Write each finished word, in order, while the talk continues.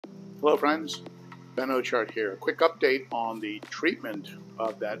Hello friends, Ben Ochart here. A quick update on the treatment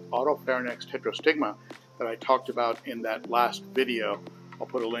of that Otopharynx tetrastigma that I talked about in that last video. I'll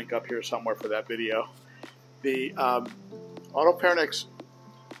put a link up here somewhere for that video. The Otopharynx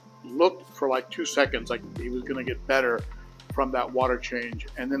looked for like 2 seconds like he was going to get better from that water change,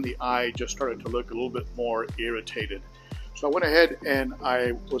 and then the eye just started to look a little bit more irritated. So I went ahead and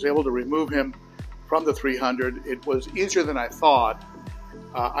I was able to remove him from the 300. It was easier than I thought.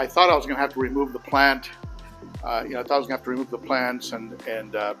 I thought I was going to have to remove the plant. I thought I was going to have to remove the plants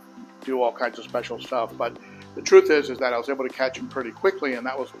and do all kinds of special stuff. But the truth is that I was able to catch him pretty quickly, and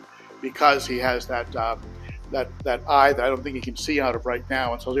that was because he has that eye that I don't think he can see out of right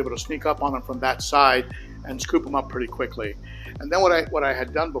now. And so I was able to sneak up on him from that side and scoop him up pretty quickly. And then what I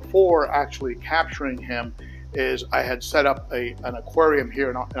had done before actually capturing him is I had set up an aquarium here,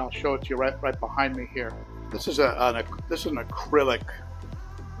 and I'll show it to you right behind me here. This is an acrylic,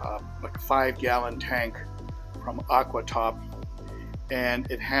 like a 5-gallon tank from Aquatop, and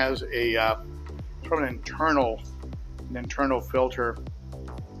it has a sort of an internal filter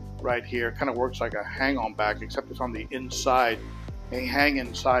right here. Kind of works like a hang-on back, except it's on the inside, a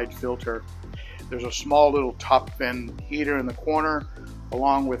hang-inside filter. There's a small little top fin heater in the corner,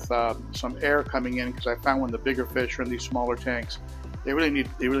 along with some air coming in, because I found when the bigger fish are in these smaller tanks, they really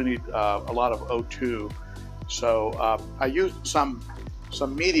need a lot of O2. So I used some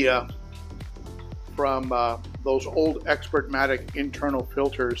media from those old Expertmatic internal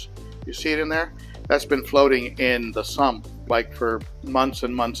filters. You see it in there? That's been floating in the sump like for months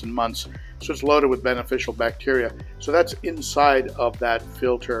and months and months. So it's loaded with beneficial bacteria. So that's inside of that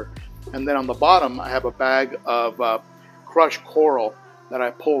filter. And then on the bottom, I have a bag of crushed coral that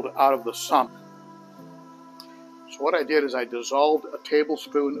I pulled out of the sump. So what I did is I dissolved a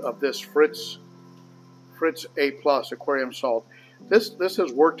tablespoon of this Fritz A+ aquarium salt. This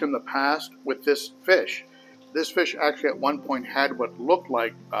has worked in the past with this fish. This fish actually at one point had what looked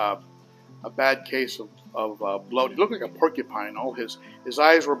like a bad case of bloat. He looked like a porcupine. All his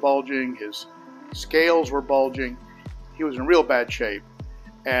eyes were bulging, his scales were bulging. He was in real bad shape.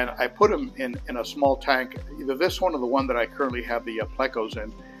 And I put him in a small tank, either this one or the one that I currently have the plecos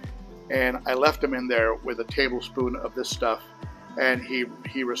in. And I left him in there with a tablespoon of this stuff, and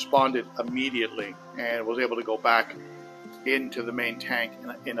he responded immediately and was able to go back into the main tank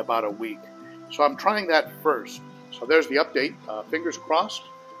in about a week. So I'm trying that first. So there's the update. Fingers crossed.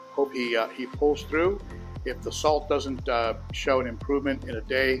 Hope he pulls through. If the salt doesn't show an improvement in a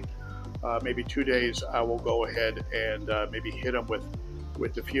day, maybe 2 days, I will go ahead and maybe hit him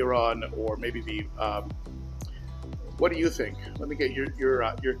with the Furon, or maybe the what do you think? Let me get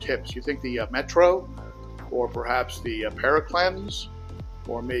your tips. You think the Metro, or perhaps the Paracleanse,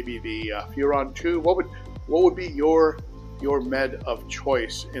 or maybe the Furon 2? What would be your med of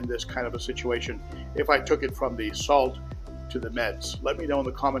choice in this kind of a situation if I took it from the salt to the meds? Let me know in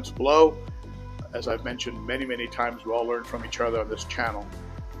the comments below. As I've mentioned many times, we all learn from each other on this channel.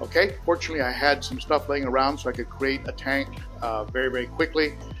 Okay, fortunately I had some stuff laying around so I could create a tank very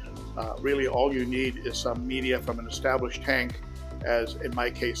quickly. Really all you need is some media from an established tank, as in my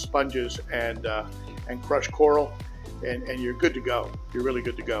case sponges and crushed coral, and you're good to go. You're really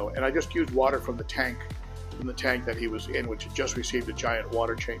good to go. And I just used water from the tank that he was in, which had just received a giant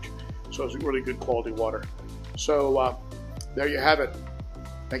water change. So it's really good quality water. So there you have it.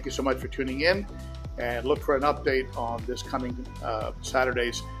 Thank you so much for tuning in, and look for an update on this coming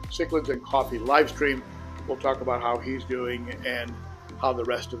Saturday's Cichlids and Coffee live stream. We'll talk about how he's doing and how the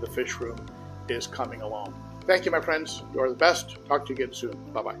rest of the fish room is coming along. Thank you, my friends. You are the best. Talk to you again soon.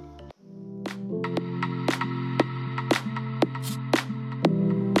 Bye-bye.